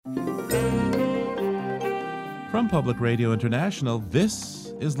From Public Radio International,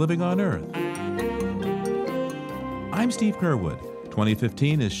 this is Living on Earth. I'm Steve Curwood.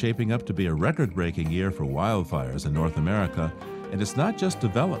 2015 is shaping up to be a record-breaking year for wildfires in North America, and it's not just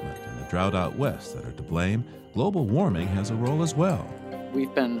development and the drought out west that are to blame. Global warming has a role as well.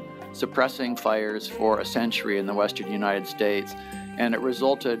 We've been suppressing fires for a century in the western United States, and it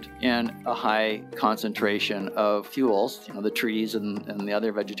resulted in a high concentration of fuels, the trees and the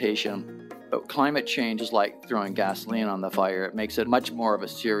other vegetation. But climate change is like throwing gasoline on the fire. It makes it much more of a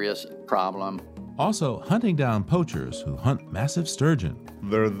serious problem. Also, hunting down poachers who hunt massive sturgeon.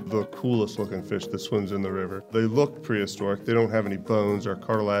 They're the coolest looking fish that swims in the river. They look prehistoric. They don't have any bones, are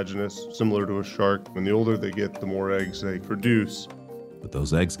cartilaginous, similar to a shark. And the older they get, the more eggs they produce. But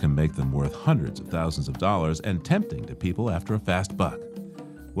those eggs can make them worth hundreds of thousands of dollars and tempting to people after a fast buck.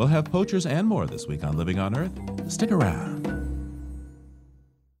 We'll have poachers and more this week on Living on Earth. Stick around.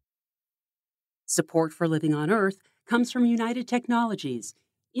 Support for Living on Earth comes from United Technologies,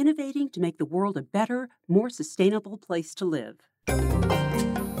 innovating to make the world a better, more sustainable place to live.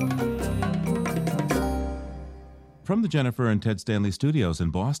 From the Jennifer and Ted Stanley Studios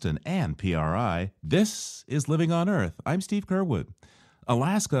in Boston and PRI, this is Living on Earth. I'm Steve Curwood.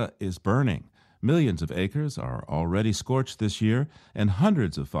 Alaska is burning. Millions of acres are already scorched this year, and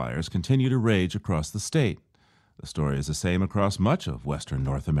hundreds of fires continue to rage across the state. The story is the same across much of western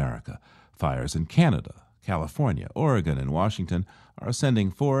North America. Fires in Canada, California, Oregon, and Washington are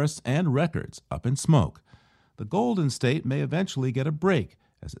sending forests and records up in smoke. The Golden State may eventually get a break,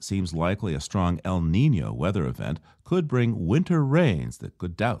 as it seems likely a strong El Niño weather event could bring winter rains that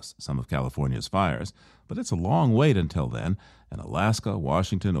could douse some of California's fires. But it's a long wait until then, and Alaska,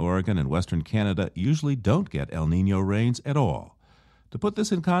 Washington, Oregon, and western Canada usually don't get El Niño rains at all. To put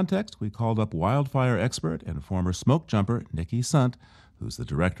this in context, we called up wildfire expert and former smoke jumper Nikki Sunt, who's the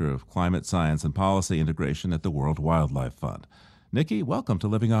Director of Climate Science and Policy Integration at the World Wildlife Fund. Nikki, welcome to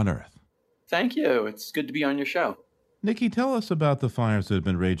Living on Earth. Thank you. It's good to be on your show. Nikki, tell us about the fires that have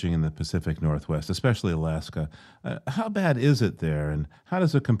been raging in the Pacific Northwest, especially Alaska. How bad is it there, and how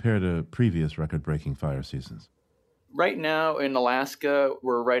does it compare to previous record-breaking fire seasons? Right now in Alaska,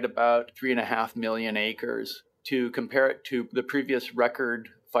 we're right about 3.5 million acres. To compare it to the previous record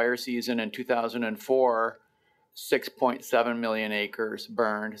fire season in 2004, 6.7 million acres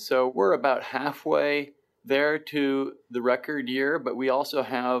burned. So we're about halfway there to the record year, but we also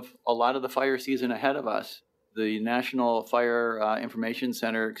have a lot of the fire season ahead of us. The National Fire Information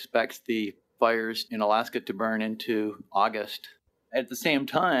Center expects the fires in Alaska to burn into August. At the same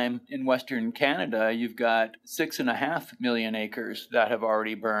time, in Western Canada, you've got 6.5 million acres that have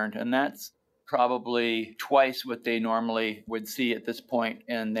already burned, and that's probably twice what they normally would see at this point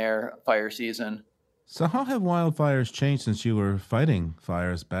in their fire season. So how have wildfires changed since you were fighting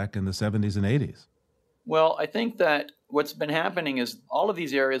fires back in the 70s and 80s? Well, I think that what's been happening is all of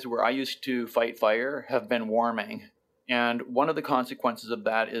these areas where I used to fight fire have been warming. And one of the consequences of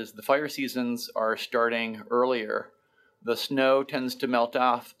that is the fire seasons are starting earlier. The snow tends to melt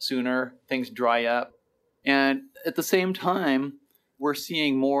off sooner, things dry up. And at the same time, we're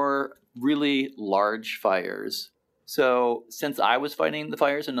seeing more really large fires. So since I was fighting the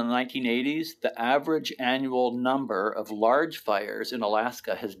fires in the 1980s, the average annual number of large fires in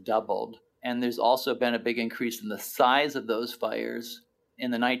Alaska has doubled. And there's also been a big increase in the size of those fires.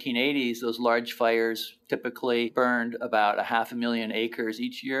 In the 1980s, those large fires typically burned about 500,000 acres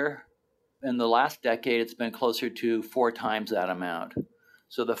each year. In the last decade, it's been closer to 4 times that amount.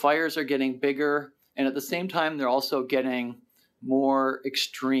 So the fires are getting bigger, and at the same time, they're also getting more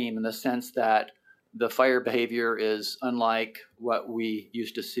extreme in the sense that the fire behavior is unlike what we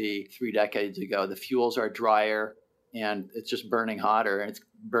used to see 3 decades ago. The fuels are drier, and it's just burning hotter, and it's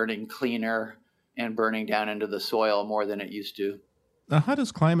burning cleaner and burning down into the soil more than it used to. Now, how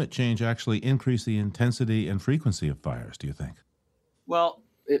does climate change actually increase the intensity and frequency of fires, do you think? Well,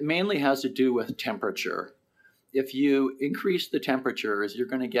 it mainly has to do with temperature. If you increase the temperatures, you're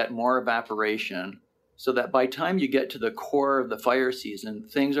going to get more evaporation, so that by the time you get to the core of the fire season,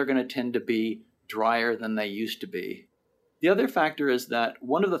 things are going to tend to be drier than they used to be. The other factor is that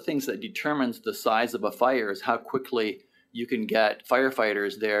one of the things that determines the size of a fire is how quickly you can get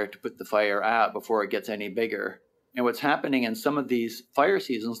firefighters there to put the fire out before it gets any bigger. And what's happening in some of these fire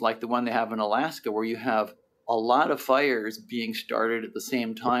seasons, like the one they have in Alaska, where you have a lot of fires being started at the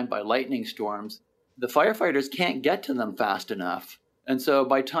same time by lightning storms, the firefighters can't get to them fast enough. And so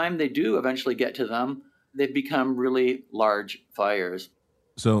by the time they do eventually get to them, they've become really large fires.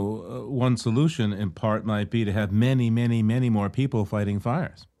 So one solution in part might be to have many, many, many more people fighting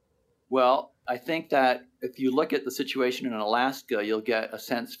fires. Well, I think that if you look at the situation in Alaska, you'll get a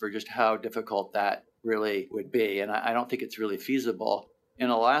sense for just how difficult that really would be. And I don't think it's really feasible. In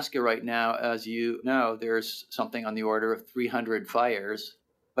Alaska right now, as you know, there's something on the order of 300 fires,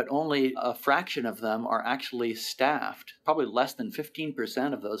 but only a fraction of them are actually staffed. Probably less than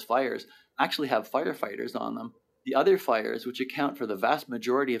 15% of those fires actually have firefighters on them. The other fires, which account for the vast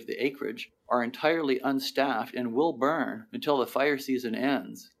majority of the acreage, are entirely unstaffed and will burn until the fire season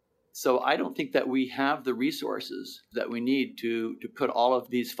ends. So I don't think that we have the resources that we need to put all of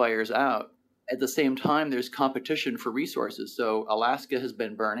these fires out. At the same time, there's competition for resources. So Alaska has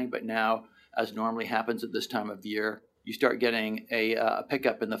been burning, but now, as normally happens at this time of year, you start getting a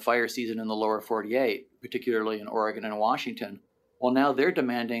pickup in the fire season in the lower 48, particularly in Oregon and Washington. Well, now they're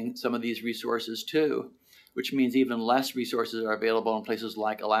demanding some of these resources too, which means even less resources are available in places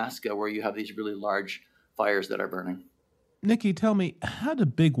like Alaska, where you have these really large fires that are burning. Nikki, tell me, how do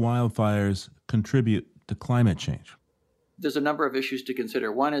big wildfires contribute to climate change? There's a number of issues to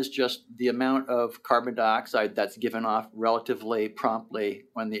consider. One is just the amount of carbon dioxide that's given off relatively promptly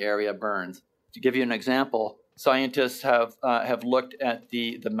when the area burns. To give you an example, scientists have looked at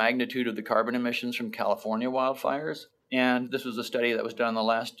the magnitude of the carbon emissions from California wildfires, and this was a study that was done in the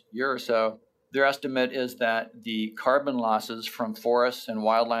last year or so. Their estimate is that the carbon losses from forests and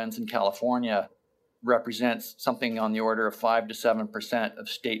wildlands in California represents something on the order of 5 to 7% of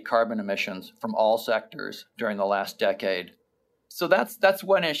state carbon emissions from all sectors during the last decade. So that's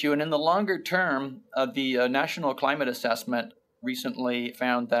one issue. And in the longer term, the National Climate Assessment recently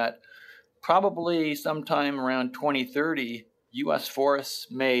found that probably sometime around 2030, U.S. forests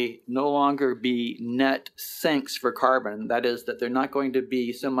may no longer be net sinks for carbon. That is, that they're not going to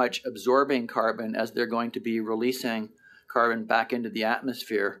be so much absorbing carbon as they're going to be releasing carbon back into the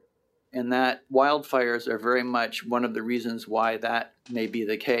atmosphere. And that wildfires are very much one of the reasons why that may be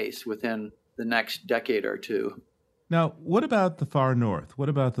the case within the next decade or two. Now, what about the far north? What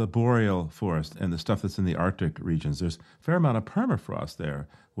about the boreal forest and the stuff that's in the Arctic regions? There's a fair amount of permafrost there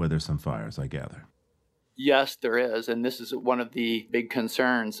where there's some fires, I gather. Yes, there is. And this is one of the big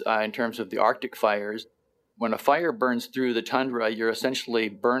concerns in terms of the Arctic fires. When a fire burns through the tundra, you're essentially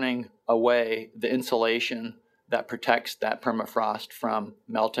burning away the insulation that protects that permafrost from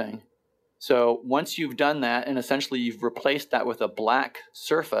melting. So once you've done that, and essentially you've replaced that with a black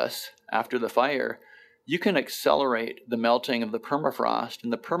surface after the fire, you can accelerate the melting of the permafrost.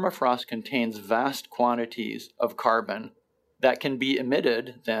 And the permafrost contains vast quantities of carbon that can be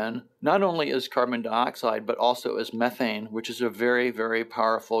emitted then, not only as carbon dioxide, but also as methane, which is a very, very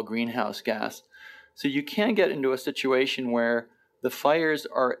powerful greenhouse gas. So you can get into a situation where the fires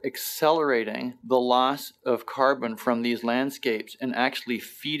are accelerating the loss of carbon from these landscapes and actually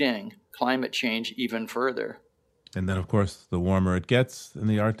feeding climate change even further. And then, of course, the warmer it gets in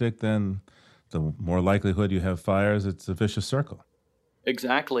the Arctic, then the more likelihood you have fires. It's a vicious circle.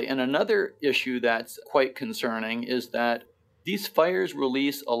 Exactly. And another issue that's quite concerning is that these fires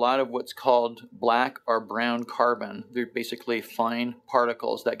release a lot of what's called black or brown carbon. They're basically fine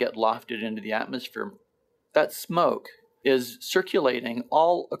particles that get lofted into the atmosphere. That smoke is circulating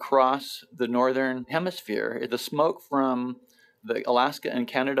all across the northern hemisphere. The smoke from the Alaska and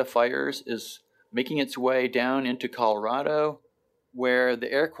Canada fires is making its way down into Colorado, where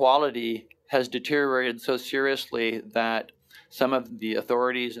the air quality has deteriorated so seriously that some of the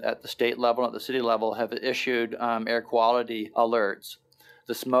authorities at the state level, at the city level, have issued air quality alerts.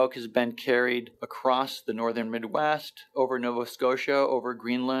 The smoke has been carried across the northern Midwest, over Nova Scotia, over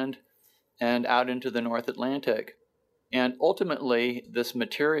Greenland, and out into the North Atlantic. And ultimately, this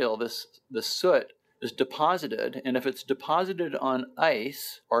material, this soot, is deposited, and if it's deposited on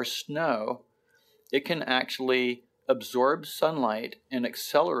ice or snow, it can actually absorb sunlight and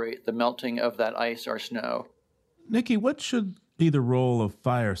accelerate the melting of that ice or snow. Nikki, what should be the role of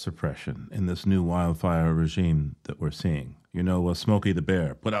fire suppression in this new wildfire regime that we're seeing? You know, Smokey the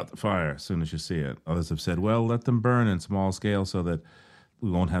Bear, put out the fire as soon as you see it. Others have said, well, let them burn in small scale so that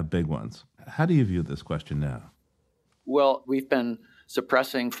we won't have big ones. How do you view this question now? Well, we've been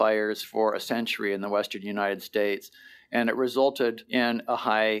suppressing fires for a century in the western United States, and it resulted in a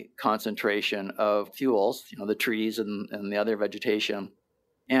high concentration of fuels, the trees and the other vegetation.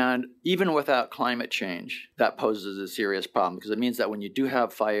 And even without climate change, that poses a serious problem because it means that when you do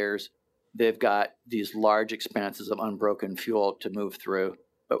have fires, they've got these large expanses of unbroken fuel to move through.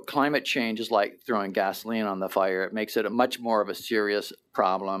 But climate change is like throwing gasoline on the fire. It makes it a much more of a serious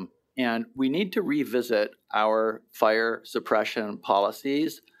problem. And we need to revisit our fire suppression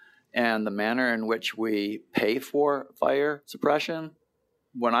policies and the manner in which we pay for fire suppression.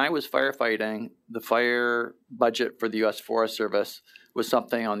 When I was firefighting, the fire budget for the U.S. Forest Service was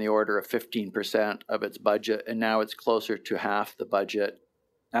something on the order of 15% of its budget, and now it's closer to half the budget.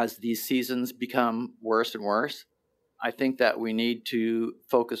 as these seasons become worse and worse. I think that we need to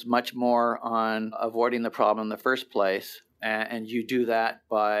focus much more on avoiding the problem in the first place. And you do that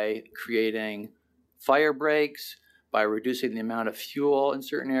by creating fire breaks, by reducing the amount of fuel in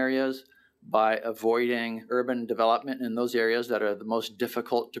certain areas, by avoiding urban development in those areas that are the most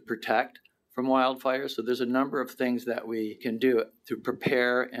difficult to protect from wildfires. So there's a number of things that we can do to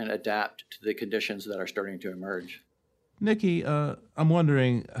prepare and adapt to the conditions that are starting to emerge. Nikki, I'm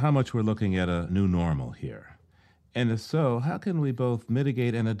wondering how much we're looking at a new normal here. And if so, how can we both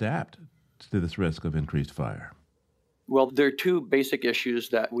mitigate and adapt to this risk of increased fire? Well, there are two basic issues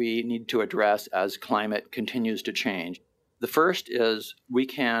that we need to address as climate continues to change. The first is we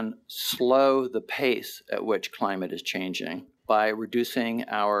can slow the pace at which climate is changing by reducing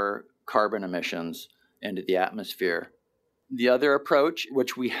our carbon emissions into the atmosphere. The other approach,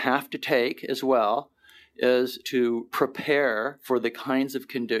 which we have to take as well, is to prepare for the kinds of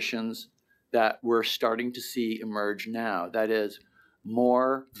conditions that we're starting to see emerge now. That is,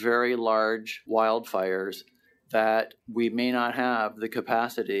 more very large wildfires that we may not have the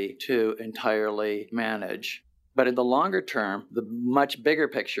capacity to entirely manage. But in the longer term, the much bigger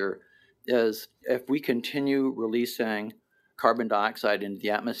picture is if we continue releasing carbon dioxide into the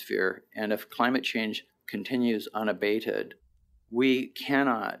atmosphere, and if climate change continues unabated, we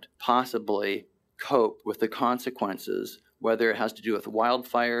cannot possibly cope with the consequences, whether it has to do with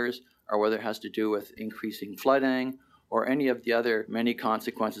wildfires or whether it has to do with increasing flooding or any of the other many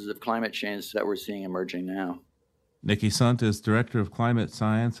consequences of climate change that we're seeing emerging now. Nikki Sunt is Director of Climate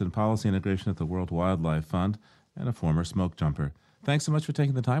Science and Policy Integration at the World Wildlife Fund and a former smoke jumper. Thanks so much for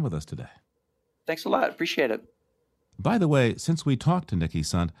taking the time with us today. Thanks a lot. Appreciate it. By the way, since we talked to Nikki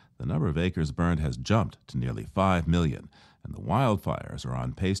Sunt, the number of acres burned has jumped to nearly 5 million, and the wildfires are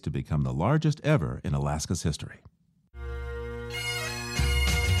on pace to become the largest ever in Alaska's history.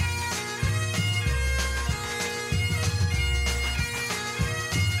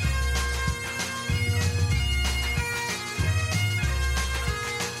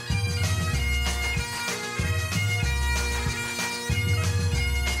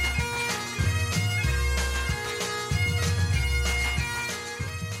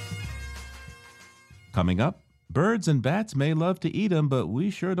 Coming up, birds and bats may love to eat them, but we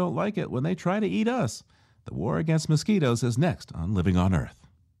sure don't like it when they try to eat us. The war against mosquitoes is next on Living on Earth.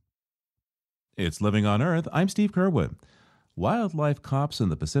 It's Living on Earth. I'm Steve Curwood. Wildlife cops in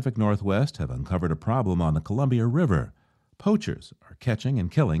the Pacific Northwest have uncovered a problem on the Columbia River. Poachers are catching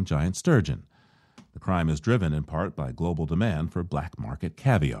and killing giant sturgeon. The crime is driven in part by global demand for black market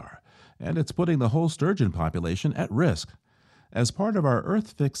caviar, and it's putting the whole sturgeon population at risk. As part of our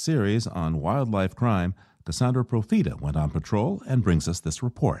Earth Fix series on wildlife crime, Cassandra Profita went on patrol and brings us this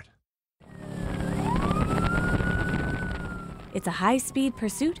report. It's a high-speed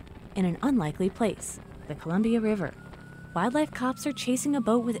pursuit in an unlikely place, the Columbia River. Wildlife cops are chasing a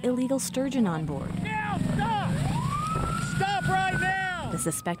boat with illegal sturgeon on board. Now, stop! Stop right now! The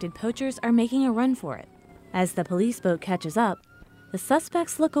suspected poachers are making a run for it. As the police boat catches up, the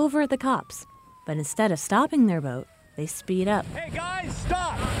suspects look over at the cops, but instead of stopping their boat, they speed up. Hey guys,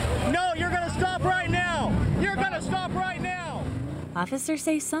 stop! No, you're gonna stop right now! You're gonna stop right now! Officers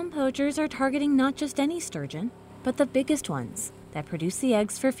say some poachers are targeting not just any sturgeon, but the biggest ones that produce the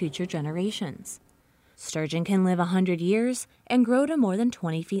eggs for future generations. Sturgeon can live 100 years and grow to more than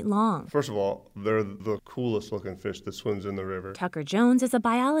 20 feet long. First of all, they're the coolest looking fish that swims in the river. Tucker Jones is a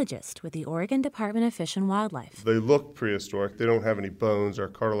biologist with the Oregon Department of Fish and Wildlife. They look prehistoric. They don't have any bones, are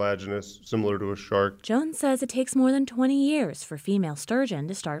cartilaginous, similar to a shark. Jones says it takes more than 20 years for female sturgeon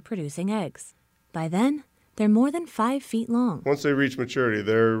to start producing eggs. By then, they're more than 5 feet long. Once they reach maturity,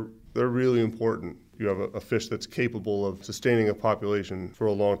 they're really important. You have a fish that's capable of sustaining a population for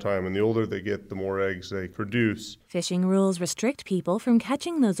a long time, and the older they get, the more eggs they produce. Fishing rules restrict people from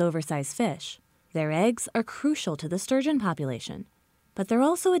catching those oversized fish. Their eggs are crucial to the sturgeon population, but they're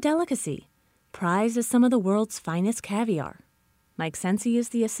also a delicacy, prized as some of the world's finest caviar. Mike Sensi is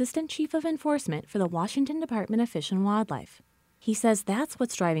the Assistant Chief of Enforcement for the Washington Department of Fish and Wildlife. He says that's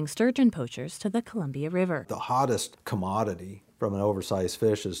what's driving sturgeon poachers to the Columbia River. The hottest commodity from an oversized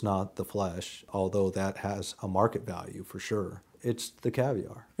fish is not the flesh, although that has a market value for sure. It's the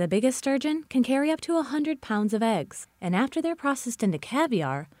caviar. The biggest sturgeon can carry up to 100 pounds of eggs, and after they're processed into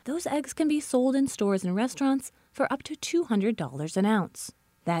caviar, those eggs can be sold in stores and restaurants for up to $200 an ounce.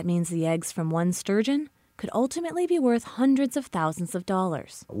 That means the eggs from one sturgeon could ultimately be worth hundreds of thousands of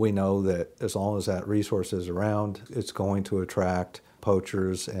dollars. We know that as long as that resource is around, it's going to attract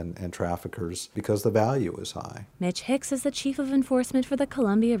poachers and traffickers because the value is high. Mitch Hicks is the Chief of Enforcement for the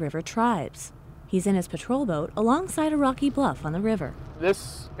Columbia River Tribes. He's in his patrol boat alongside a rocky bluff on the river.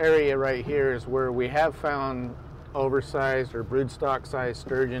 This area right here is where we have found oversized or broodstock-sized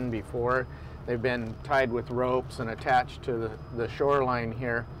sturgeon before. They've been tied with ropes and attached to the shoreline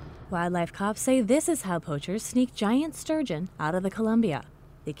here. Wildlife cops say this is how poachers sneak giant sturgeon out of the Columbia.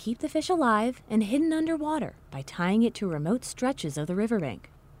 They keep the fish alive and hidden underwater by tying it to remote stretches of the riverbank.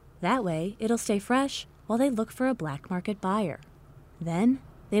 That way, it'll stay fresh while they look for a black market buyer. Then,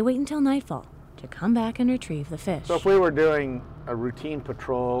 they wait until nightfall to come back and retrieve the fish. So if we were doing a routine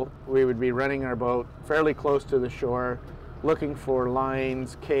patrol, we would be running our boat fairly close to the shore, looking for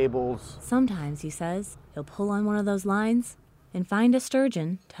lines, cables. Sometimes, he says, he'll pull on one of those lines and find a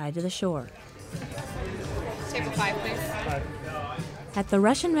sturgeon tied to the shore. Table 5, please. At the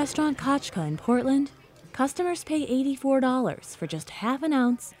Russian restaurant Kochka in Portland, customers pay $84 for just half an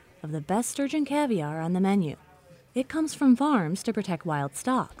ounce of the best sturgeon caviar on the menu. It comes from farms to protect wild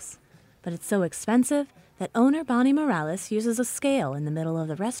stocks, but it's so expensive that owner Bonnie Morales uses a scale in the middle of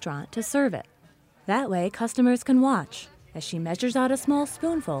the restaurant to serve it. That way, customers can watch as she measures out a small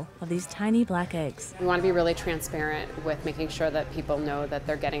spoonful of these tiny black eggs. We want to be really transparent with making sure that people know that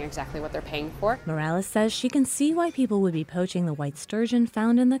they're getting exactly what they're paying for. Morales says she can see why people would be poaching the white sturgeon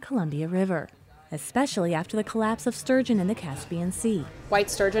found in the Columbia River, especially after the collapse of sturgeon in the Caspian Sea. White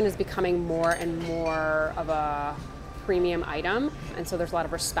sturgeon is becoming more and more of a premium item, and so there's a lot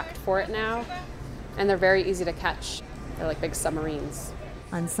of respect for it now, and they're very easy to catch. They're like big submarines.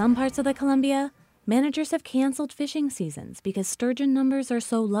 On some parts of the Columbia, managers have canceled fishing seasons because sturgeon numbers are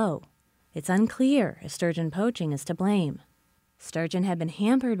so low. It's unclear if sturgeon poaching is to blame. Sturgeon have been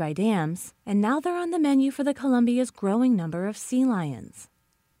hampered by dams, and now they're on the menu for the Columbia's growing number of sea lions.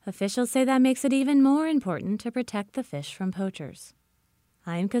 Officials say that makes it even more important to protect the fish from poachers.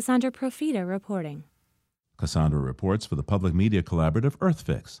 I'm Cassandra Profita reporting. Cassandra reports for the public media collaborative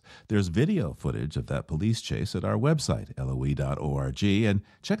EarthFix. There's video footage of that police chase at our website, loe.org, and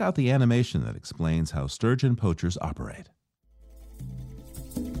check out the animation that explains how sturgeon poachers operate.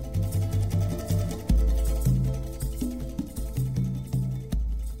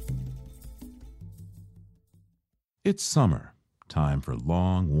 It's summer, time for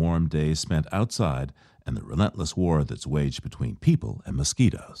long, warm days spent outside and the relentless war that's waged between people and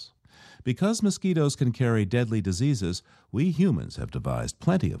mosquitoes. Because mosquitoes can carry deadly diseases, we humans have devised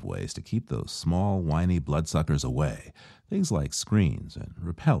plenty of ways to keep those small, whiny bloodsuckers away, things like screens and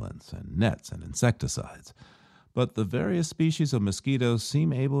repellents and nets and insecticides. But the various species of mosquitoes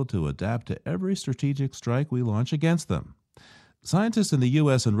seem able to adapt to every strategic strike we launch against them. Scientists in the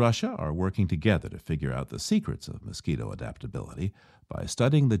U.S. and Russia are working together to figure out the secrets of mosquito adaptability by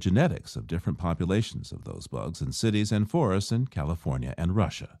studying the genetics of different populations of those bugs in cities and forests in California and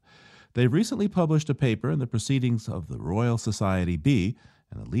Russia. They've recently published a paper in the Proceedings of the Royal Society B,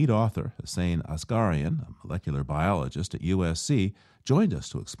 and the lead author, Hussein Asgharian, a molecular biologist at USC, joined us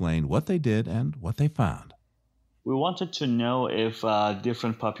to explain what they did and what they found. We wanted to know if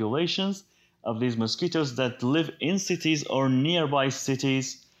different populations of these mosquitoes that live in cities or nearby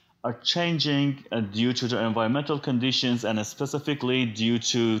cities are changing due to their environmental conditions and specifically due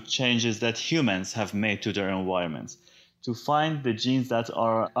to changes that humans have made to their environments, to find the genes that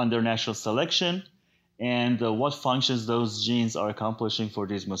are under natural selection and what functions those genes are accomplishing for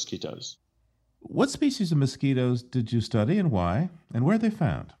these mosquitoes. What species of mosquitoes did you study and why, and where are they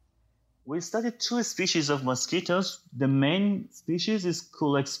found? We studied two species of mosquitoes. The main species is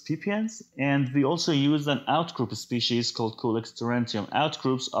Culex pipiens, and we also used an outgroup species called Culex torrentium.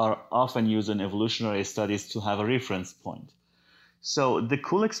 Outgroups are often used in evolutionary studies to have a reference point. So the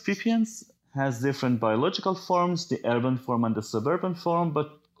Culex pipiens has different biological forms, the urban form and the suburban form,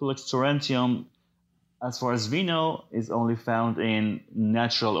 but Culex torrentium, as far as we know, is only found in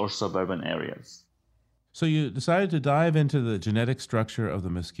natural or suburban areas. So you decided to dive into the genetic structure of the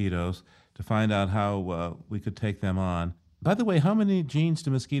mosquitoes to find out how we could take them on. By the way, how many genes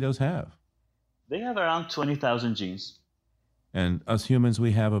do mosquitoes have? They have around 20,000 genes. And us humans,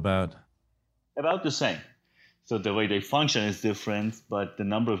 we have about the same. So the way they function is different, but the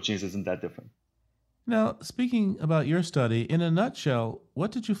number of genes isn't that different. Now, speaking about your study, in a nutshell,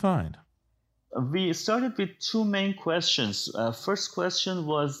 what did you find? We started with two main questions. First question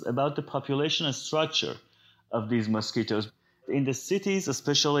was about the population and structure of these mosquitoes. In the cities,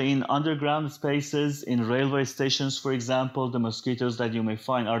 especially in underground spaces, in railway stations, for example, the mosquitoes that you may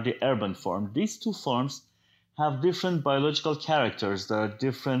find are the urban form. These two forms have different biological characters. There are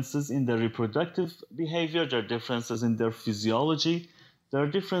differences in their reproductive behavior, there are differences in their physiology, there are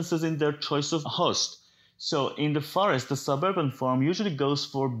differences in their choice of host. So in the forest, the suburban form usually goes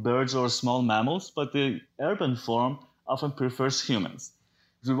for birds or small mammals, but the urban form often prefers humans.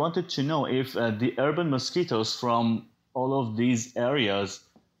 We wanted to know if the urban mosquitoes from all of these areas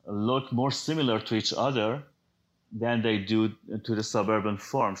look more similar to each other than they do to the suburban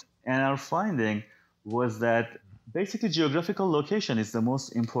forms. And our finding was that basically geographical location is the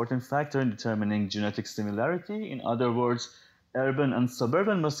most important factor in determining genetic similarity. In other words, urban and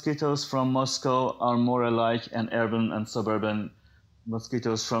suburban mosquitoes from Moscow are more alike, and urban and suburban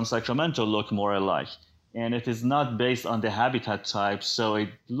mosquitoes from Sacramento look more alike. And it is not based on the habitat type, so it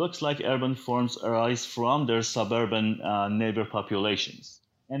looks like urban forms arise from their suburban neighbor populations.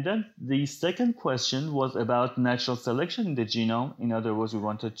 And then the second question was about natural selection in the genome. In other words, we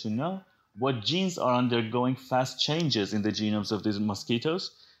wanted to know what genes are undergoing fast changes in the genomes of these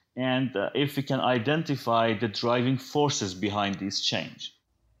mosquitoes, and if we can identify the driving forces behind this change.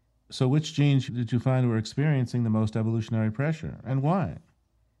 So which genes did you find were experiencing the most evolutionary pressure, and why?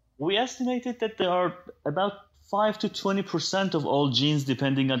 We estimated that there are about 5 to 20% of all genes,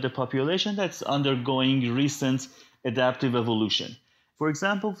 depending on the population, that's undergoing recent adaptive evolution. For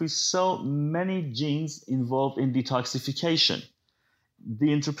example, we saw many genes involved in detoxification.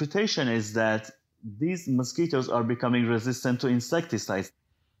 The interpretation is that these mosquitoes are becoming resistant to insecticides,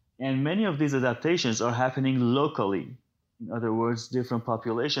 and many of these adaptations are happening locally. In other words, different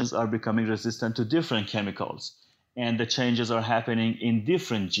populations are becoming resistant to different chemicals, and the changes are happening in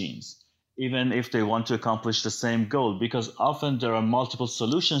different genes, even if they want to accomplish the same goal, because often there are multiple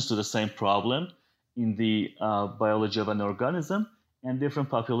solutions to the same problem in the biology of an organism, and different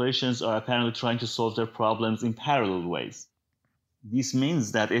populations are apparently trying to solve their problems in parallel ways. This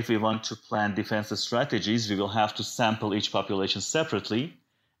means that if we want to plan defensive strategies, we will have to sample each population separately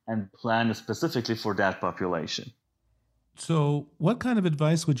and plan specifically for that population. So what kind of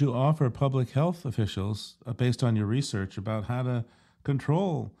advice would you offer public health officials based on your research about how to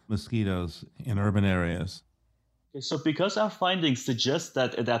control mosquitoes in urban areas? Okay, so because our findings suggest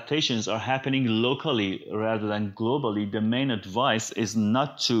that adaptations are happening locally rather than globally, the main advice is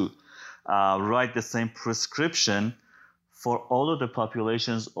not to write the same prescription for all of the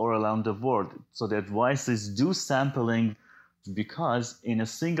populations all around the world. So the advice is do sampling, because in a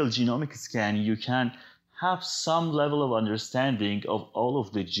single genomic scan, you can have some level of understanding of all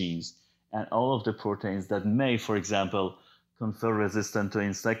of the genes and all of the proteins that may, for example, confer resistance to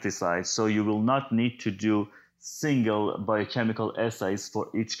insecticides. So you will not need to do single biochemical assays for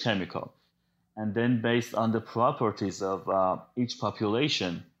each chemical. And then based on the properties of each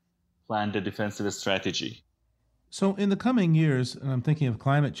population, plan the defensive strategy. So in the coming years, and I'm thinking of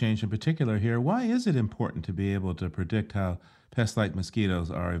climate change in particular here, why is it important to be able to predict how pest-like mosquitoes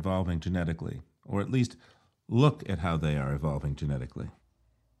are evolving genetically, or at least look at how they are evolving genetically?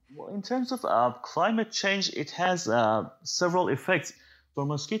 Well, in terms of climate change, it has several effects. For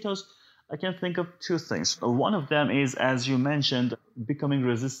mosquitoes, I can think of two things. One of them is, as you mentioned, becoming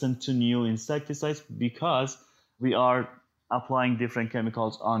resistant to new insecticides because we are applying different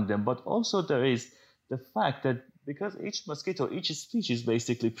chemicals on them. But also there is the fact that because each mosquito, each species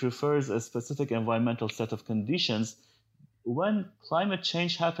basically prefers a specific environmental set of conditions, when climate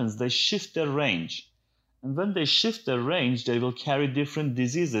change happens, they shift their range. And when they shift their range, they will carry different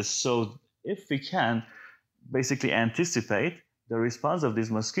diseases. So if we can basically anticipate the response of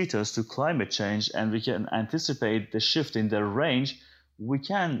these mosquitoes to climate change, and we can anticipate the shift in their range, we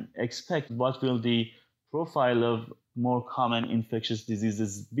can expect what will the profile of more common infectious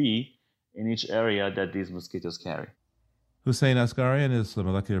diseases be in each area that these mosquitoes carry. Hussein Asgharian is a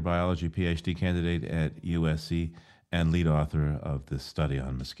molecular biology PhD candidate at USC and lead author of this study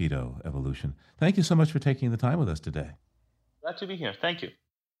on mosquito evolution. Thank you so much for taking the time with us today. Glad to be here. Thank you.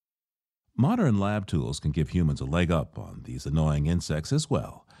 Modern lab tools can give humans a leg up on these annoying insects as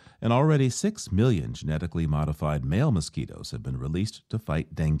well, and already 6 million genetically modified male mosquitoes have been released to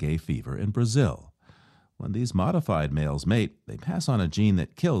fight dengue fever in Brazil. When these modified males mate, they pass on a gene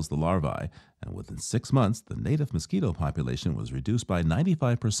that kills the larvae, and within 6 months, the native mosquito population was reduced by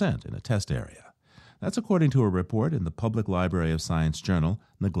 95% in a test area. That's according to a report in the Public Library of Science journal,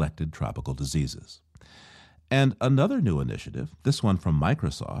 Neglected Tropical Diseases. And another new initiative, this one from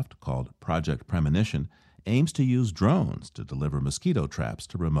Microsoft, called Project Premonition, aims to use drones to deliver mosquito traps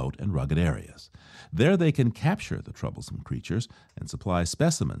to remote and rugged areas. There they can capture the troublesome creatures and supply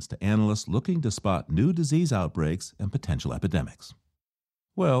specimens to analysts looking to spot new disease outbreaks and potential epidemics.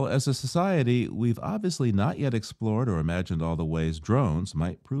 Well, as a society, we've obviously not yet explored or imagined all the ways drones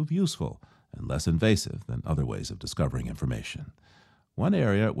might prove useful and less invasive than other ways of discovering information. One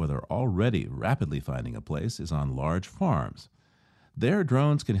area where they're already rapidly finding a place is on large farms. There,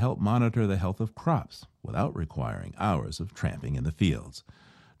 drones can help monitor the health of crops without requiring hours of tramping in the fields.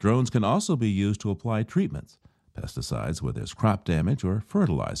 Drones can also be used to apply treatments, pesticides where there's crop damage, or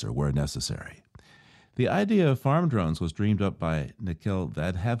fertilizer where necessary. The idea of farm drones was dreamed up by Nikhil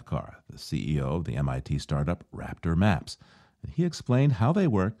Vadhavkar, the CEO of the MIT startup Raptor Maps. He explained how they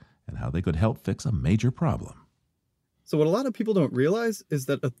work and how they could help fix a major problem. So what a lot of people don't realize is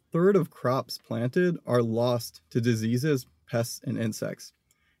that a third of crops planted are lost to diseases, pests, and insects.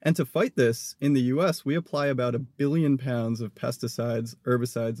 And to fight this, in the US, we apply about 1 billion pounds of pesticides,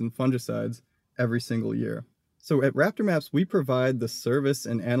 herbicides, and fungicides every single year. So at Raptor Maps, we provide the service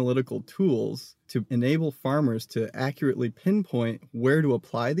and analytical tools to enable farmers to accurately pinpoint where to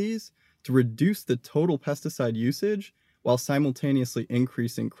apply these to reduce the total pesticide usage while simultaneously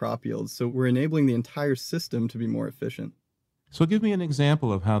increasing crop yields. So we're enabling the entire system to be more efficient. So give me an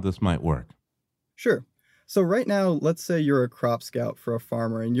example of how this might work. Sure. So right now, let's say you're a crop scout for a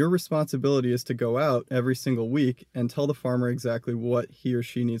farmer, and your responsibility is to go out every single week and tell the farmer exactly what he or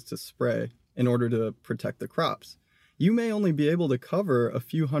she needs to spray in order to protect the crops. You may only be able to cover a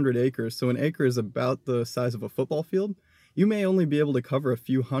few hundred acres, so an acre is about the size of a football field. You may only be able to cover a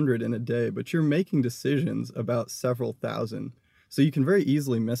few hundred in a day, but you're making decisions about several thousand. So you can very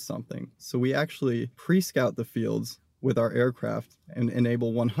easily miss something. So we actually pre-scout the fields with our aircraft and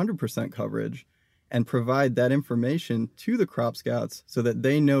enable 100% coverage and provide that information to the crop scouts so that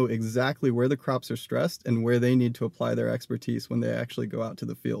they know exactly where the crops are stressed and where they need to apply their expertise when they actually go out to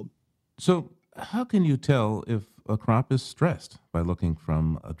the field. So how can you tell if a crop is stressed by looking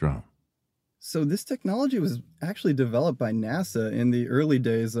from a drone? So this technology was actually developed by NASA in the early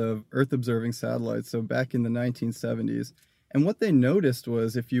days of Earth observing satellites, so back in the 1970s. And what they noticed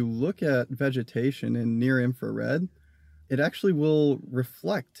was if you look at vegetation in near infrared, it actually will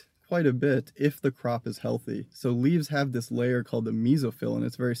reflect quite a bit if the crop is healthy. So leaves have this layer called the mesophyll, and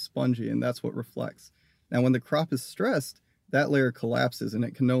it's very spongy, and that's what reflects. Now, when the crop is stressed, that layer collapses and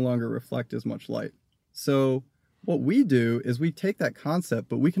it can no longer reflect as much light. So what we do is we take that concept,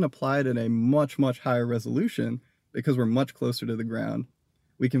 but we can apply it at a much, much higher resolution because we're much closer to the ground.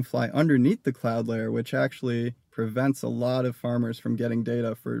 We can fly underneath the cloud layer, which actually prevents a lot of farmers from getting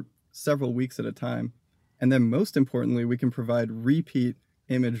data for several weeks at a time. And then most importantly, we can provide repeat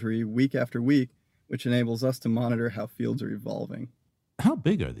imagery week after week, which enables us to monitor how fields are evolving. How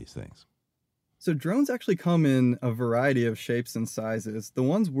big are these things? So drones actually come in a variety of shapes and sizes. The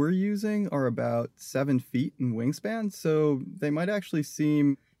ones we're using are about 7 feet in wingspan, so they might actually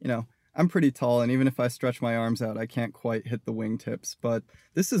seem, I'm pretty tall, and even if I stretch my arms out, I can't quite hit the wingtips. But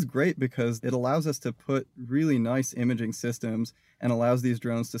this is great because it allows us to put really nice imaging systems and allows these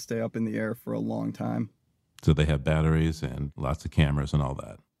drones to stay up in the air for a long time. So they have batteries and lots of cameras and all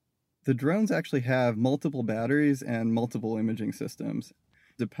that. The drones actually have multiple batteries and multiple imaging systems.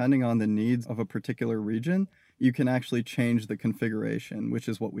 Depending on the needs of a particular region, you can actually change the configuration, which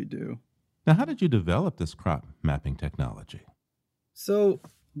is what we do. Now, how did you develop this crop mapping technology? So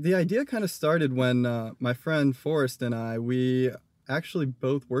the idea kind of started when my friend Forrest and I, we actually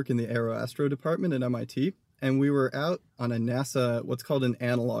both work in the aeroastro department at MIT, and we were out on a NASA, what's called an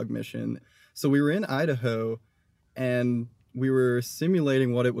analog mission. So we were in Idaho, and we were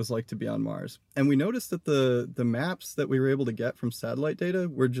simulating what it was like to be on Mars. And we noticed that the maps that we were able to get from satellite data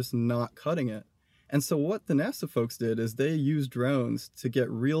were just not cutting it. And so what the NASA folks did is they used drones to get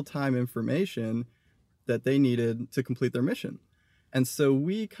real-time information that they needed to complete their mission. And so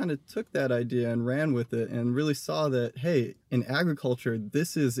we kind of took that idea and ran with it and really saw that, hey, in agriculture,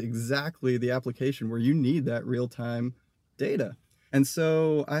 this is exactly the application where you need that real-time data. And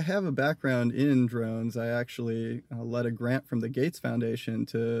so I have a background in drones. I actually led a grant from the Gates Foundation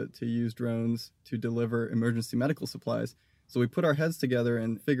to use drones to deliver emergency medical supplies. So we put our heads together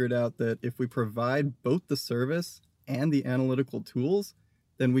and figured out that if we provide both the service and the analytical tools,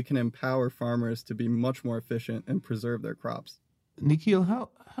 then we can empower farmers to be much more efficient and preserve their crops. Nikhil, how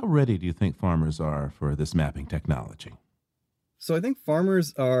ready do you think farmers are for this mapping technology? So I think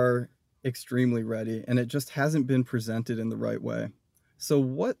farmers are extremely ready, and it just hasn't been presented in the right way. So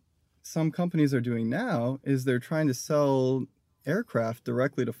what some companies are doing now is they're trying to sell aircraft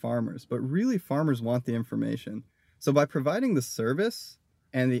directly to farmers, but really farmers want the information. So by providing the service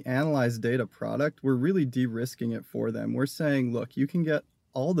and the analyzed data product, we're really de-risking it for them. We're saying, look, you can get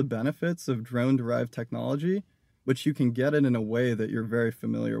all the benefits of drone-derived technology, but you can get it in a way that you're very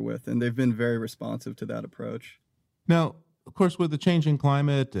familiar with, and they've been very responsive to that approach. Now, of course, with the changing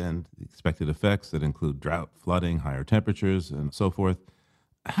climate and the expected effects that include drought, flooding, higher temperatures, and so forth,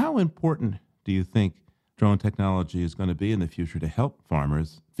 how important do you think drone technology is going to be in the future to help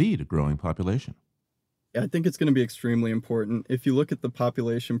farmers feed a growing population? Yeah, I think it's going to be extremely important. If you look at the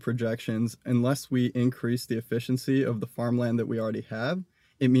population projections, unless we increase the efficiency of the farmland that we already have,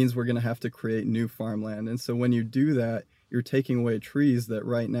 it means we're going to have to create new farmland. And so when you do that, you're taking away trees that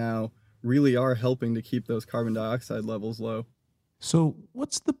right now really are helping to keep those carbon dioxide levels low. So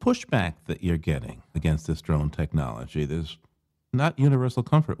what's the pushback that you're getting against this drone technology? There's not universal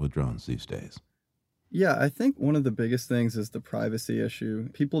comfort with drones these days. Yeah, I think one of the biggest things is the privacy issue.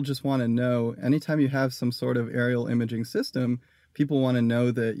 People just want to know, anytime you have some sort of aerial imaging system, people want to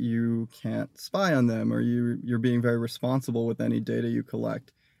know that you can't spy on them, or you're being very responsible with any data you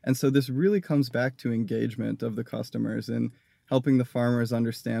collect. And so this really comes back to engagement of the customers and helping the farmers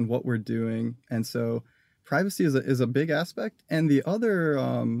understand what we're doing. And so privacy is a big aspect. And the other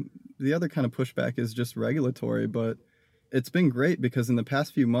kind of pushback is just regulatory, but it's been great because in the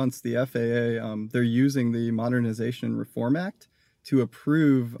past few months, the FAA, they're using the Modernization and Reform Act to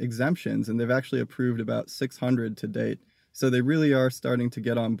approve exemptions, and they've actually approved about 600 to date. So they really are starting to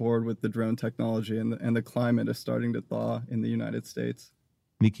get on board with the drone technology, and the climate is starting to thaw in the United States.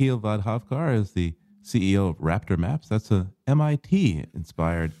 Nikhil Vadhavkar is the CEO of Raptor Maps. That's a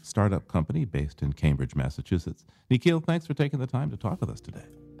MIT-inspired startup company based in Cambridge, Massachusetts. Nikhil, thanks for taking the time to talk with us today.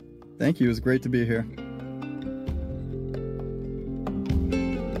 Thank you. It was great to be here.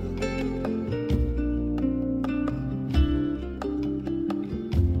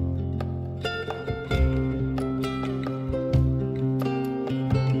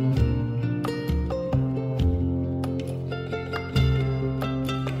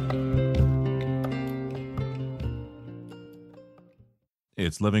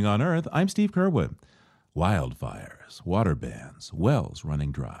 It's Living on Earth. I'm Steve Curwood. Wildfires, water bans, wells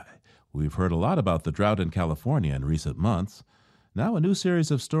running dry. We've heard a lot about the drought in California in recent months. Now a new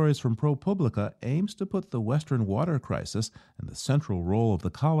series of stories from ProPublica aims to put the Western water crisis and the central role of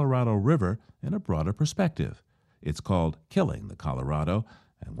the Colorado River in a broader perspective. It's called Killing the Colorado,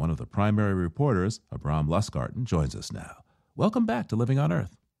 and one of the primary reporters, Abram Lustgarten, joins us now. Welcome back to Living on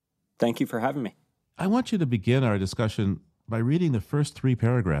Earth. Thank you for having me. I want you to begin our discussion by reading the first 3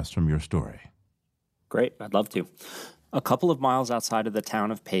 paragraphs from your story. Great, I'd love to. A couple of miles outside of the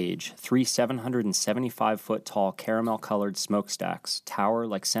town of Page, 3 775-foot-tall caramel-colored smokestacks tower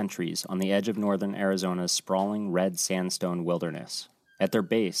like sentries on the edge of northern Arizona's sprawling red sandstone wilderness. At their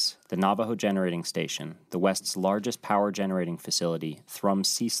base, the Navajo Generating Station, the West's largest power generating facility, thrums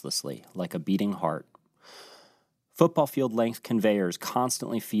ceaselessly like a beating heart. Football field-length conveyors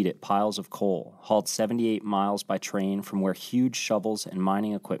constantly feed it piles of coal, hauled 78 miles by train from where huge shovels and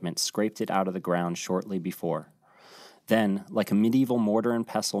mining equipment scraped it out of the ground shortly before. Then, like a medieval mortar and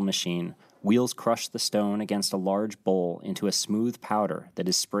pestle machine, wheels crush the stone against a large bowl into a smooth powder that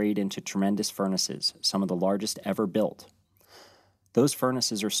is sprayed into tremendous furnaces, some of the largest ever built. Those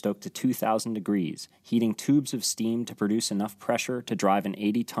furnaces are stoked to 2,000 degrees, heating tubes of steam to produce enough pressure to drive an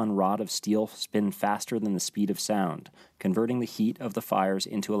 80-ton rod of steel spin faster than the speed of sound, converting the heat of the fires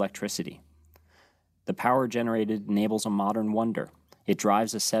into electricity. The power generated enables a modern wonder. It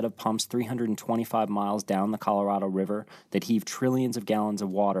drives a set of pumps 325 miles down the Colorado River that heave trillions of gallons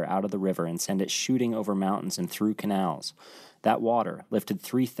of water out of the river and send it shooting over mountains and through canals. That water, lifted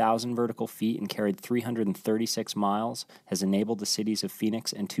 3,000 vertical feet and carried 336 miles, has enabled the cities of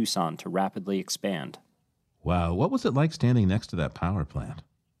Phoenix and Tucson to rapidly expand. Wow, what was it like standing next to that power plant?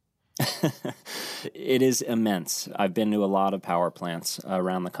 It is immense. I've been to a lot of power plants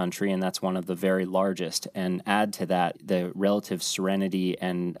around the country, and that's one of the very largest. And add to that the relative serenity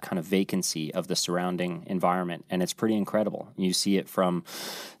and kind of vacancy of the surrounding environment, and it's pretty incredible. You see it from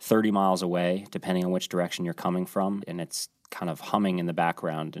 30 miles away, depending on which direction you're coming from, and it's kind of humming in the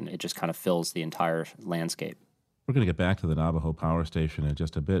background, and it just kind of fills the entire landscape. We're going to get back to the Navajo Power Station in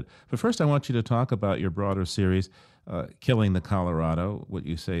just a bit. But first, I want you to talk about your broader series, Killing the Colorado, what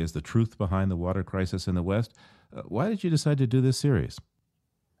you say is the truth behind the water crisis in the West. Why did you decide to do this series?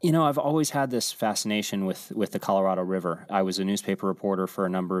 You know, I've always had this fascination with the Colorado River. I was a newspaper reporter for a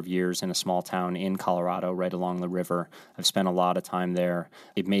number of years in a small town in Colorado right along the river. I've spent a lot of time there.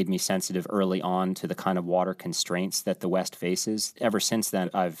 It made me sensitive early on to the kind of water constraints that the West faces. Ever since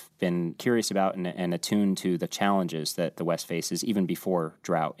then, I've been curious about and attuned to the challenges that the West faces, even before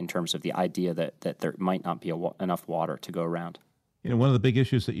drought, in terms of the idea that there might not be enough water to go around. You know, one of the big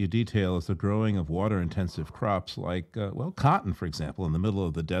issues that you detail is the growing of water-intensive crops like, cotton, for example, in the middle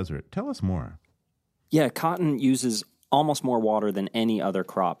of the desert. Tell us more. Yeah, cotton uses almost more water than any other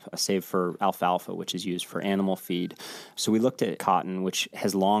crop, save for alfalfa, which is used for animal feed. So we looked at cotton, which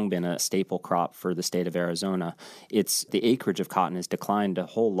has long been a staple crop for the state of Arizona. The acreage of cotton has declined a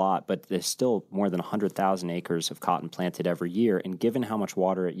whole lot, but there's still more than 100,000 acres of cotton planted every year. And given how much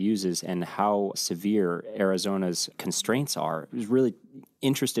water it uses and how severe Arizona's constraints are, it was really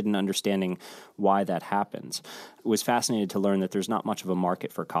interested in understanding why that happens. I was fascinated to learn that there's not much of a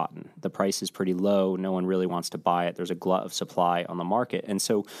market for cotton. The price is pretty low. No one really wants to buy it. There's a glut of supply on the market. And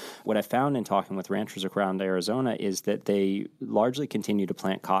so what I found in talking with ranchers around Arizona is that they largely continue to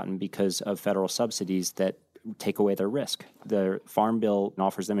plant cotton because of federal subsidies that take away their risk. The Farm Bill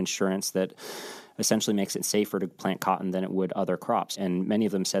offers them insurance that essentially makes it safer to plant cotton than it would other crops. And many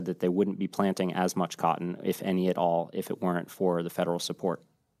of them said that they wouldn't be planting as much cotton, if any at all, if it weren't for the federal support.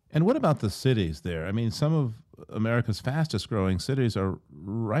 And what about the cities there? I mean, some of America's fastest growing cities are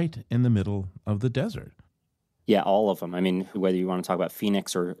right in the middle of the desert. Yeah, all of them. I mean, whether you want to talk about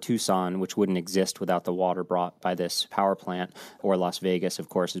Phoenix or Tucson, which wouldn't exist without the water brought by this power plant, or Las Vegas, of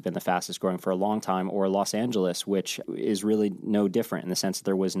course, has been the fastest growing for a long time, or Los Angeles, which is really no different in the sense that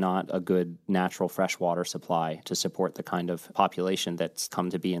there was not a good natural freshwater supply to support the kind of population that's come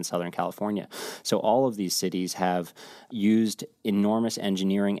to be in Southern California. So all of these cities have used enormous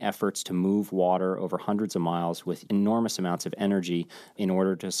engineering efforts to move water over hundreds of miles with enormous amounts of energy in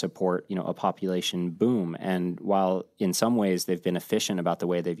order to support, a population boom. And while in some ways they've been efficient about the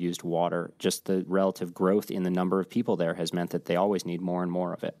way they've used water, just the relative growth in the number of people there has meant that they always need more and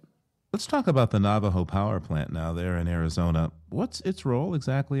more of it. Let's talk about the Navajo power plant now there in Arizona. What's its role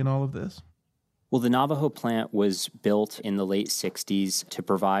exactly in all of this? Well, the Navajo plant was built in the late 60s to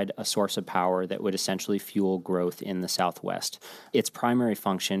provide a source of power that would essentially fuel growth in the Southwest. Its primary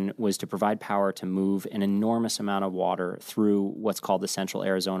function was to provide power to move an enormous amount of water through what's called the Central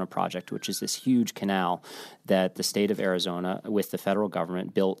Arizona Project, which is this huge canal that the state of Arizona, with the federal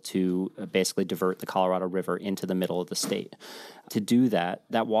government, built to basically divert the Colorado River into the middle of the state. To do that,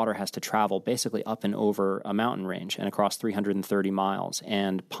 that water has to travel basically up and over a mountain range and across 330 miles.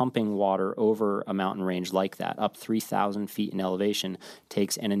 And pumping water over a mountain range like that, up 3,000 feet in elevation,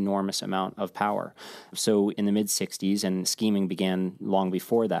 takes an enormous amount of power. So in the mid-60s, and scheming began long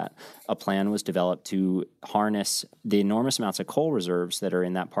before that, a plan was developed to harness the enormous amounts of coal reserves that are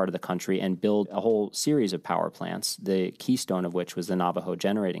in that part of the country and build a whole series of power plants, the keystone of which was the Navajo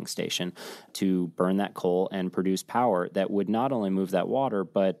Generating Station, to burn that coal and produce power that would not only move that water,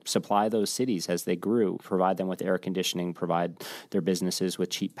 but supply those cities as they grew, provide them with air conditioning, provide their businesses with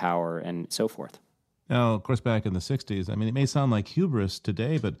cheap power, and so forth. Now, of course, back in the 60s, I mean, it may sound like hubris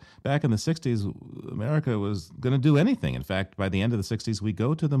today, but back in the 60s, America was going to do anything. In fact, by the end of the 60s, we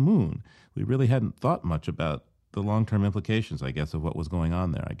go to the moon. We really hadn't thought much about the long-term implications, I guess, of what was going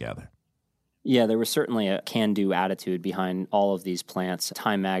on there, I gather. Yeah, there was certainly a can-do attitude behind all of these plants.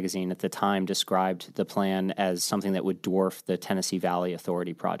 Time magazine at the time described the plan as something that would dwarf the Tennessee Valley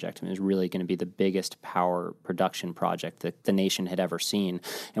Authority project. I mean, it was really going to be the biggest power production project that the nation had ever seen.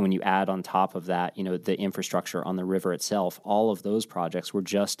 And when you add on top of that, the infrastructure on the river itself, all of those projects were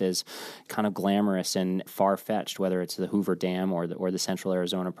just as kind of glamorous and far-fetched, whether it's the Hoover Dam or the Central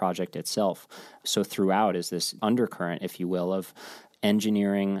Arizona project itself. So throughout is this undercurrent, if you will, of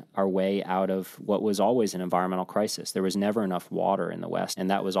engineering our way out of what was always an environmental crisis. There was never enough water in the West, and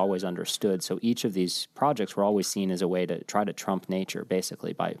that was always understood. So each of these projects were always seen as a way to try to trump nature,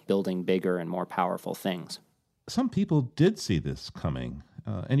 basically, by building bigger and more powerful things. Some people did see this coming,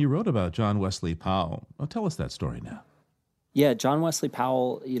 and you wrote about John Wesley Powell. Well, tell us that story now. Yeah, John Wesley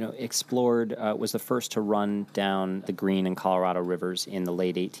Powell, explored, was the first to run down the Green and Colorado rivers in the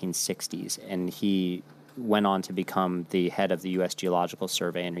late 1860s, and he went on to become the head of the U.S. Geological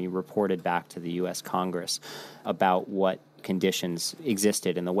Survey, and he reported back to the U.S. Congress about what conditions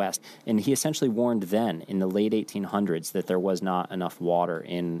existed in the West. And he essentially warned then, in the late 1800s, that there was not enough water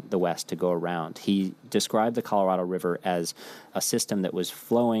in the West to go around. He described the Colorado River as a system that was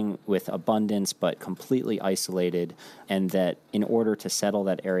flowing with abundance but completely isolated, and that in order to settle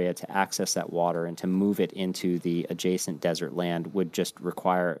that area, to access that water and to move it into the adjacent desert land would just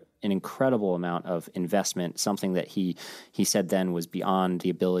require an incredible amount of investment, something that he said then was beyond the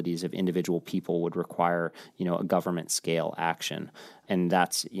abilities of individual people, would require, a government scale action. And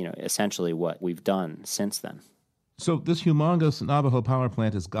that's, essentially what we've done since then. So this humongous Navajo power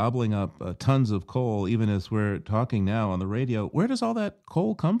plant is gobbling up tons of coal, even as we're talking now on the radio. Where does all that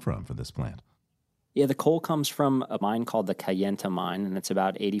coal come from for this plant? Yeah, the coal comes from a mine called the Kayenta mine, and it's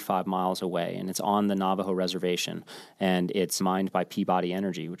about 85 miles away, and it's on the Navajo Reservation, and it's mined by Peabody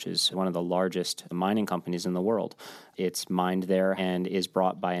Energy, which is one of the largest mining companies in the world. It's mined there and is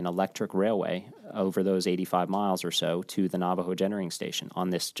brought by an electric railway over those 85 miles or so to the Navajo Generating Station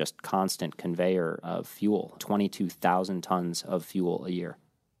on this just constant conveyor of fuel, 22,000 tons of fuel a year.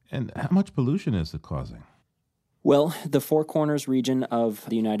 And how much pollution is it causing? Well, the Four Corners region of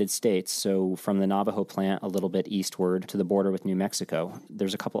the United States, so from the Navajo plant a little bit eastward to the border with New Mexico,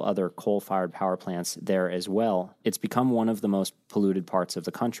 there's a couple other coal-fired power plants there as well. It's become one of the most polluted parts of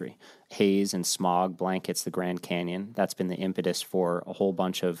the country. Haze and smog blankets the Grand Canyon. That's been the impetus for a whole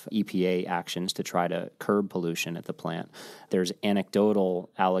bunch of EPA actions to try to curb pollution at the plant. There's anecdotal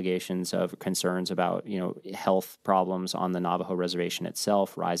allegations of concerns about, health problems on the Navajo reservation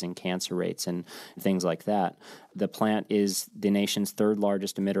itself, rising cancer rates and things like that. The plant is the nation's third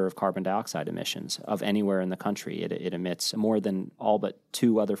largest emitter of carbon dioxide emissions of anywhere in the country. It emits more than all but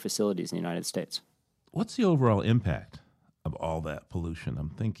 2 other facilities in the United States. What's the overall impact of all that pollution? I'm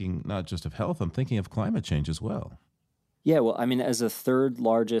thinking not just of health, I'm thinking of climate change as well. Yeah, well, as the third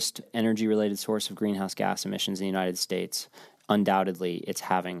largest energy-related source of greenhouse gas emissions in the United States, undoubtedly it's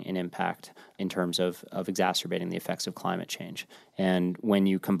having an impact in terms of exacerbating the effects of climate change. And when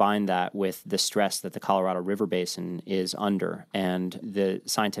you combine that with the stress that the Colorado River Basin is under and the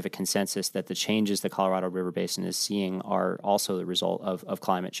scientific consensus that the changes the Colorado River Basin is seeing are also the result of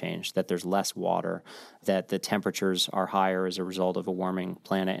climate change, that there's less water, that the temperatures are higher as a result of a warming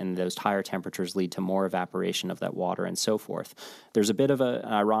planet, and those higher temperatures lead to more evaporation of that water and so forth. There's a bit of an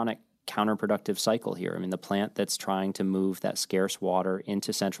ironic counterproductive cycle here. The plant that's trying to move that scarce water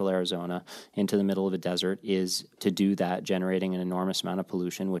into central Arizona, into the middle of a desert, is to do that, generating an enormous amount of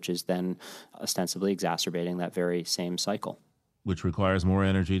pollution, which is then ostensibly exacerbating that very same cycle. Which requires more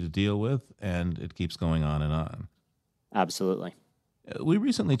energy to deal with, and it keeps going on and on. Absolutely. We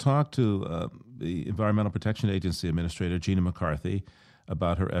recently talked to the Environmental Protection Agency Administrator, Gina McCarthy,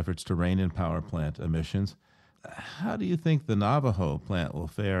 about her efforts to rein in power plant emissions. How do you think the Navajo plant will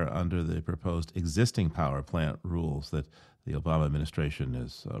fare under the proposed existing power plant rules that the Obama administration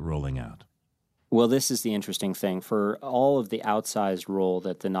is rolling out? Well, this is the interesting thing. For all of the outsized role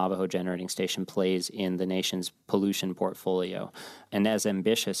that the Navajo Generating Station plays in the nation's pollution portfolio, and as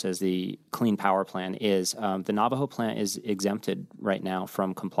ambitious as the Clean Power Plan is, the Navajo plant is exempted right now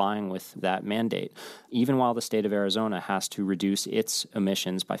from complying with that mandate, even while the state of Arizona has to reduce its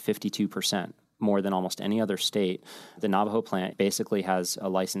emissions by 52%. More than almost any other state, the Navajo plant basically has a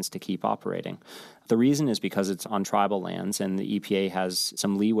license to keep operating. The reason is because it's on tribal lands, and the EPA has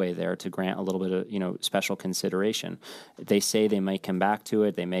some leeway there to grant a little bit of, special consideration. They say they may come back to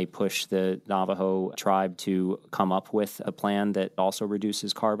it. They may push the Navajo tribe to come up with a plan that also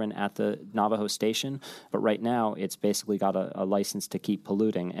reduces carbon at the Navajo station. But right now, it's basically got a license to keep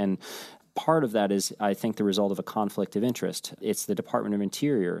polluting. And part of that is, I think, the result of a conflict of interest. It's the Department of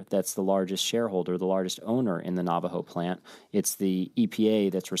Interior that's the largest shareholder, the largest owner in the Navajo plant. It's the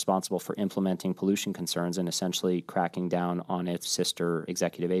EPA that's responsible for implementing pollution concerns and essentially cracking down on its sister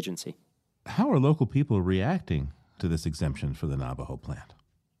executive agency. How are local people reacting to this exemption for the Navajo plant?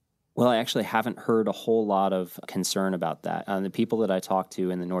 Well, I actually haven't heard a whole lot of concern about that. The people that I talked to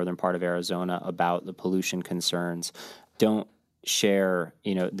in the northern part of Arizona about the pollution concerns don't share,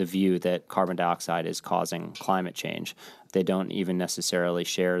 the view that carbon dioxide is causing climate change. They don't even necessarily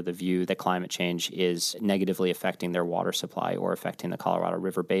share the view that climate change is negatively affecting their water supply or affecting the Colorado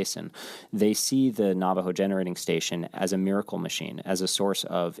River Basin. They see the Navajo Generating Station as a miracle machine, as a source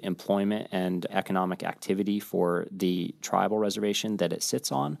of employment and economic activity for the tribal reservation that it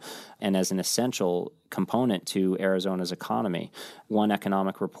sits on, and as an essential component to Arizona's economy. One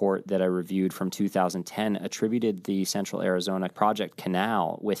economic report that I reviewed from 2010 attributed the Central Arizona Project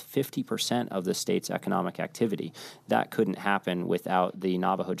Canal with 50% of the state's economic activity. That couldn't happen without the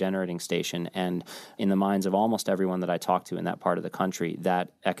Navajo Generating Station, and in the minds of almost everyone that I talked to in that part of the country,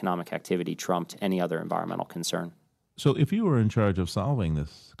 that economic activity trumped any other environmental concern. So if you were in charge of solving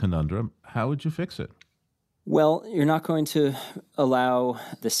this conundrum, how would you fix it? Well, you're not going to allow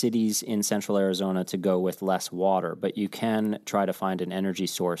the cities in central Arizona to go with less water, but you can try to find an energy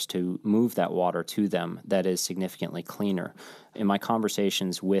source to move that water to them that is significantly cleaner. In my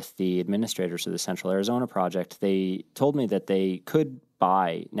conversations with the administrators of the Central Arizona Project, they told me that they could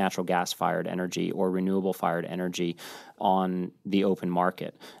buy natural gas-fired energy or renewable-fired energy on the open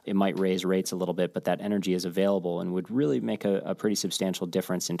market. It might raise rates a little bit, but that energy is available and would really make a pretty substantial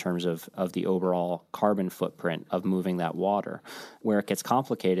difference in terms of the overall carbon footprint of moving that water. Where it gets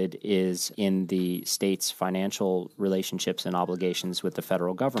complicated is in the state's financial relationships and obligations with the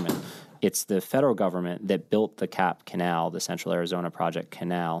federal government. It's the federal government that built the CAP Canal, the Central Arizona Project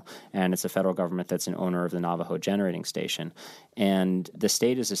Canal, and it's the federal government that's an owner of the Navajo Generating Station. And the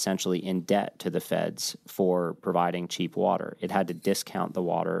state is essentially in debt to the feds for providing cheap water. It had to discount the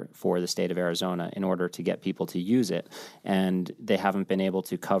water for the state of Arizona in order to get people to use it, and they haven't been able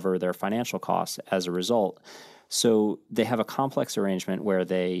to cover their financial costs as a result. So they have a complex arrangement where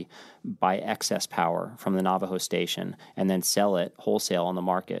they buy excess power from the Navajo station and then sell it wholesale on the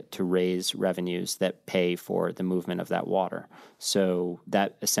market to raise revenues that pay for the movement of that water. So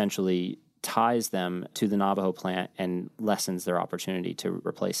that essentially ties them to the Navajo plant and lessens their opportunity to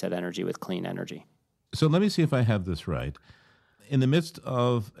replace that energy with clean energy. So let me see if I have this right. In the midst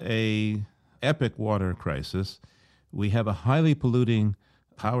of a epic water crisis, we have a highly polluting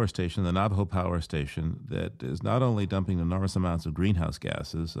power station, the Navajo Power Station, that is not only dumping enormous amounts of greenhouse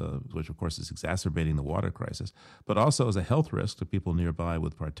gases, which of course is exacerbating the water crisis, but also is a health risk to people nearby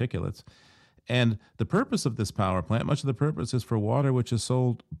with particulates. And the purpose of this power plant, much of the purpose is for water which is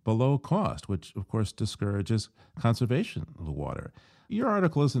sold below cost, which of course discourages conservation of the water. Your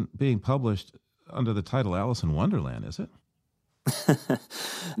article isn't being published under the title Alice in Wonderland, is it?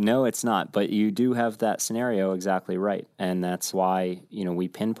 No, it's not. But you do have that scenario exactly right. And that's why, we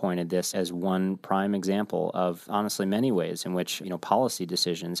pinpointed this as one prime example of, honestly, many ways in which, policy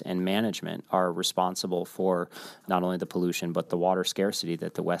decisions and management are responsible for not only the pollution, but the water scarcity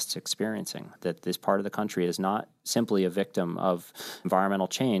that the West's experiencing. That this part of the country is not simply a victim of environmental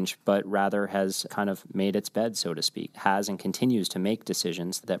change, but rather has kind of made its bed, so to speak, has and continues to make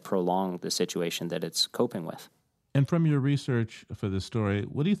decisions that prolong the situation that it's coping with. And from your research for this story,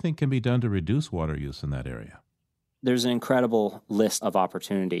 what do you think can be done to reduce water use in that area? There's an incredible list of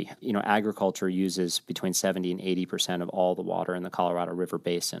opportunity. Agriculture uses between 70 and 80% of all the water in the Colorado River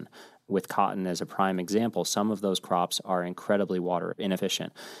Basin. With cotton as a prime example, some of those crops are incredibly water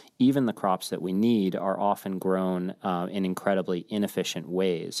inefficient. Even the crops that we need are often grown in incredibly inefficient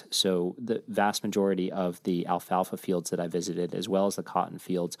ways. So the vast majority of the alfalfa fields that I visited, as well as the cotton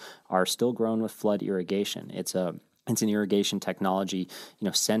fields, are still grown with flood irrigation. It's an irrigation technology,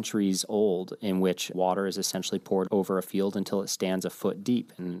 centuries old, in which water is essentially poured over a field until it stands a foot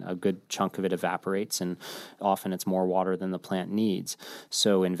deep, and a good chunk of it evaporates, and often it's more water than the plant needs.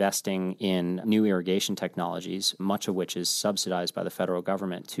 So investing in new irrigation technologies, much of which is subsidized by the federal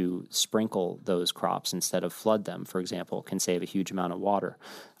government to sprinkle those crops instead of flood them, for example, can save a huge amount of water.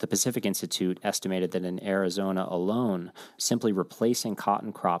 The Pacific Institute estimated that in Arizona alone, simply replacing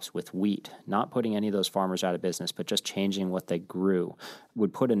cotton crops with wheat, not putting any of those farmers out of business, but just changing what they grew,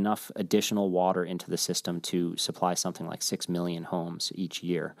 would put enough additional water into the system to supply something like 6 million homes each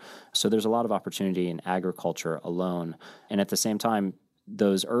year. So there's a lot of opportunity in agriculture alone. And at the same time,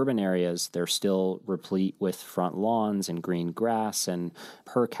 those urban areas, they're still replete with front lawns and green grass and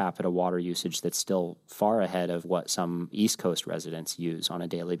per capita water usage that's still far ahead of what some East Coast residents use on a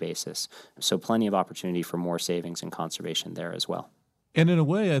daily basis. So plenty of opportunity for more savings and conservation there as well. And in a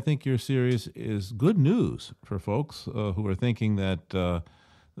way, I think your series is good news for folks who are thinking that the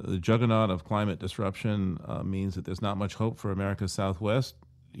juggernaut of climate disruption means that there's not much hope for America's Southwest.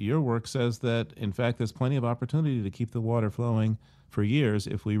 Your work says that, in fact, there's plenty of opportunity to keep the water flowing for years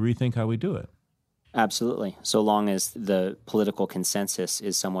if we rethink how we do it. Absolutely. So long as the political consensus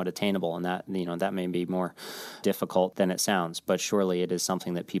is somewhat attainable, and that may be more difficult than it sounds, but surely it is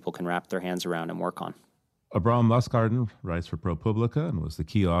something that people can wrap their hands around and work on. Abram Lustgarten writes for ProPublica and was the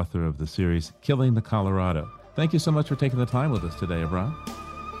key author of the series Killing the Colorado. Thank you so much for taking the time with us today, Abram.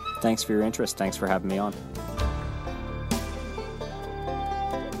 Thanks for your interest. Thanks for having me on.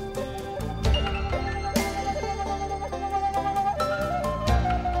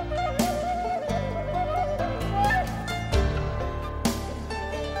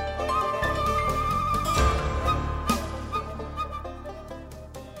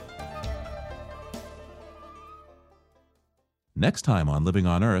 Next time on Living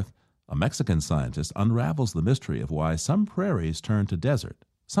on Earth, a Mexican scientist unravels the mystery of why some prairies turned to desert.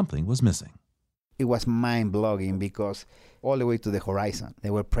 Something was missing. It was mind-blowing because all the way to the horizon,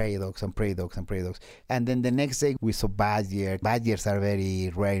 there were prairie dogs and prairie dogs and prairie dogs. And then the next day, we saw badger. Badgers are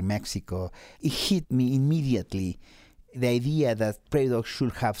very rare in Mexico. It hit me immediately, the idea that prairie dogs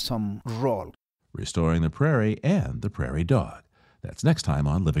should have some role. Restoring the prairie and the prairie dog. That's next time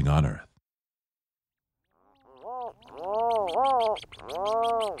on Living on Earth.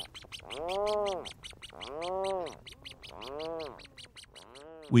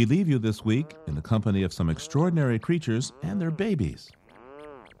 We leave you this week in the company of some extraordinary creatures and their babies.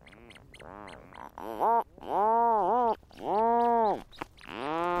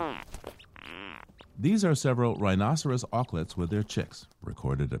 These are several rhinoceros auklets with their chicks,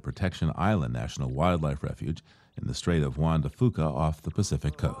 recorded at Protection Island National Wildlife Refuge in the Strait of Juan de Fuca off the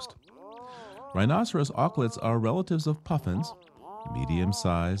Pacific coast. Rhinoceros auklets are relatives of puffins,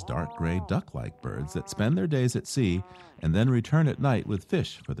 medium-sized, dark gray duck-like birds that spend their days at sea and then return at night with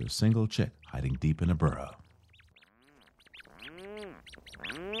fish for their single chick hiding deep in a burrow.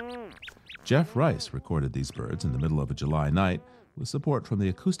 Jeff Rice recorded these birds in the middle of a July night with support from the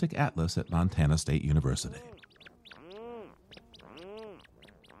Acoustic Atlas at Montana State University.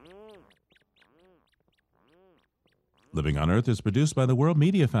 Living on Earth is produced by the World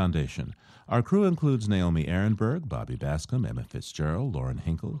Media Foundation. Our crew includes Naomi Ehrenberg, Bobby Bascom, Emma Fitzgerald, Lauren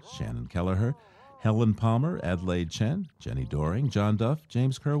Hinkle, Shannon Kelleher, Helen Palmer, Adelaide Chen, Jenny Doring, John Duff,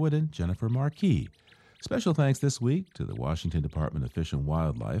 James Kerwood, and Jennifer Marquis. Special thanks this week to the Washington Department of Fish and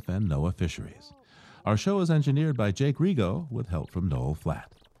Wildlife and NOAA Fisheries. Our show is engineered by Jake Rigo with help from Noel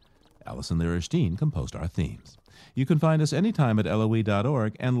Flatt. Allison Lirish-Dean composed our themes. You can find us anytime at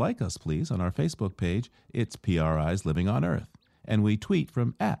LOE.org and like us, please, on our Facebook page. It's PRI's Living on Earth, and we tweet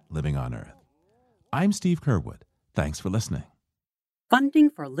from @LivingOnEarth. I'm Steve Kerwood. Thanks for listening. Funding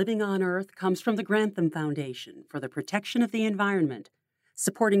for Living on Earth comes from the Grantham Foundation for the Protection of the Environment,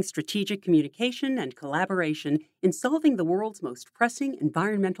 supporting strategic communication and collaboration in solving the world's most pressing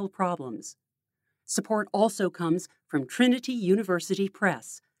environmental problems. Support also comes from Trinity University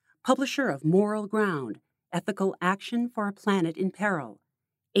Press, publisher of Moral Ground, Ethical Action for a Planet in Peril,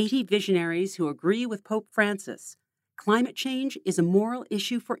 80 Visionaries Who Agree with Pope Francis. Climate change is a moral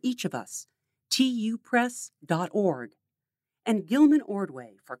issue for each of us. tupress.org. And Gilman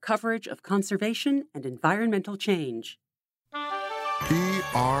Ordway for coverage of conservation and environmental change.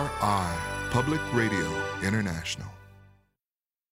 PRI, Public Radio International.